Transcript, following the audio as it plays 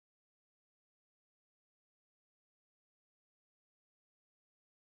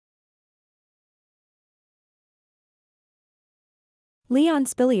Leon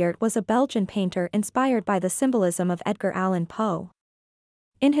Spilliaert was a Belgian painter inspired by the symbolism of Edgar Allan Poe.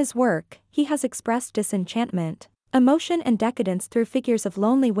 In his work, he has expressed disenchantment, emotion and decadence through figures of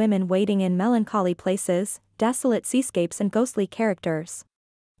lonely women waiting in melancholy places, desolate seascapes and ghostly characters.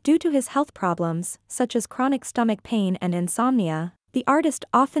 Due to his health problems, such as chronic stomach pain and insomnia, the artist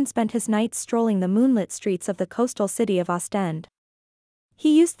often spent his nights strolling the moonlit streets of the coastal city of Ostend.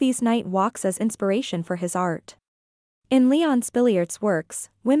 He used these night walks as inspiration for his art. In Leon Spilliaert's works,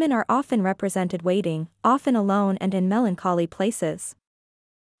 women are often represented waiting, often alone and in melancholy places.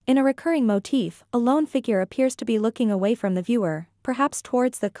 In a recurring motif, a lone figure appears to be looking away from the viewer, perhaps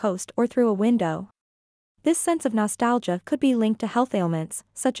towards the coast or through a window. This sense of nostalgia could be linked to health ailments,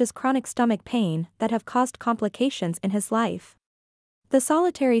 such as chronic stomach pain, that have caused complications in his life. The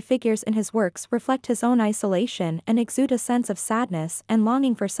solitary figures in his works reflect his own isolation and exude a sense of sadness and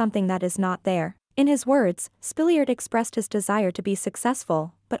longing for something that is not there. In his words, Spilliaert expressed his desire to be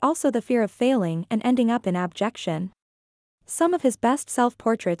successful, but also the fear of failing and ending up in abjection. Some of his best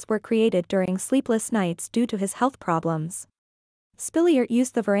self-portraits were created during sleepless nights due to his health problems. Spilliaert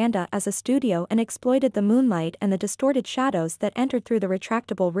used the veranda as a studio and exploited the moonlight and the distorted shadows that entered through the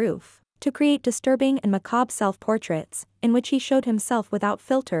retractable roof to create disturbing and macabre self-portraits, in which he showed himself without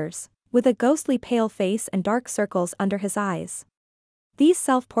filters, with a ghostly pale face and dark circles under his eyes. These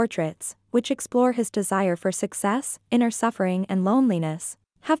self-portraits, which explore his desire for success, inner suffering and loneliness,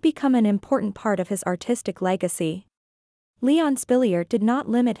 have become an important part of his artistic legacy. Leon Spilliaert did not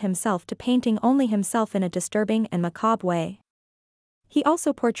limit himself to painting only himself in a disturbing and macabre way. He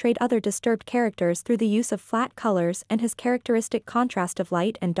also portrayed other disturbed characters through the use of flat colors and his characteristic contrast of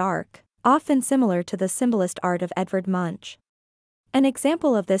light and dark, often similar to the symbolist art of Edvard Munch. An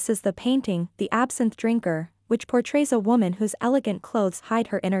example of this is the painting, The Absinthe Drinker, which portrays a woman whose elegant clothes hide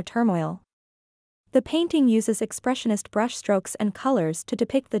her inner turmoil. The painting uses expressionist brushstrokes and colors to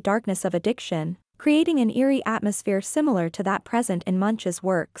depict the darkness of addiction, creating an eerie atmosphere similar to that present in Munch's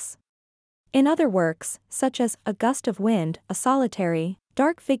works. In other works, such as A Gust of Wind, a solitary,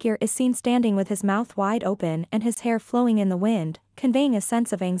 dark figure is seen standing with his mouth wide open and his hair flowing in the wind, conveying a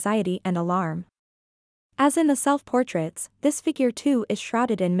sense of anxiety and alarm. As in the self-portraits, this figure too is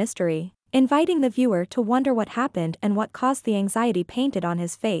shrouded in mystery, inviting the viewer to wonder what happened and what caused the anxiety painted on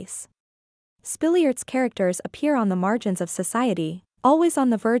his face. Spilliaert's characters appear on the margins of society, always on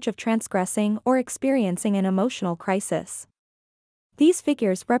the verge of transgressing or experiencing an emotional crisis. These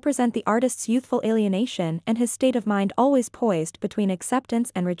figures represent the artist's youthful alienation and his state of mind always poised between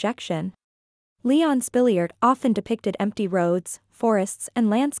acceptance and rejection. Leon Spilliaert often depicted empty roads, forests and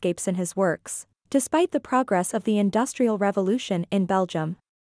landscapes in his works, despite the progress of the Industrial Revolution in Belgium.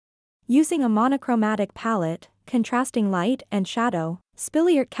 Using a monochromatic palette, contrasting light and shadow,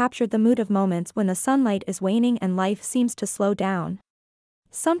 Spilliaert captured the mood of moments when the sunlight is waning and life seems to slow down.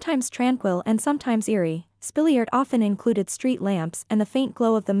 Sometimes tranquil and sometimes eerie, Spilliaert often included street lamps and the faint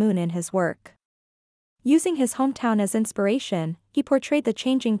glow of the moon in his work. Using his hometown as inspiration, he portrayed the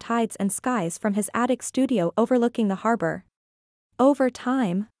changing tides and skies from his attic studio overlooking the harbor. Over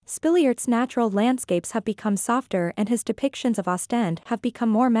time, Spilliaert's natural landscapes have become softer and his depictions of Ostend have become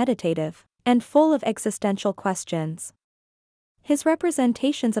more meditative and full of existential questions. His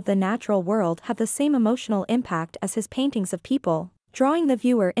representations of the natural world have the same emotional impact as his paintings of people, drawing the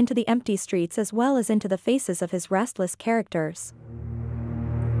viewer into the empty streets as well as into the faces of his restless characters.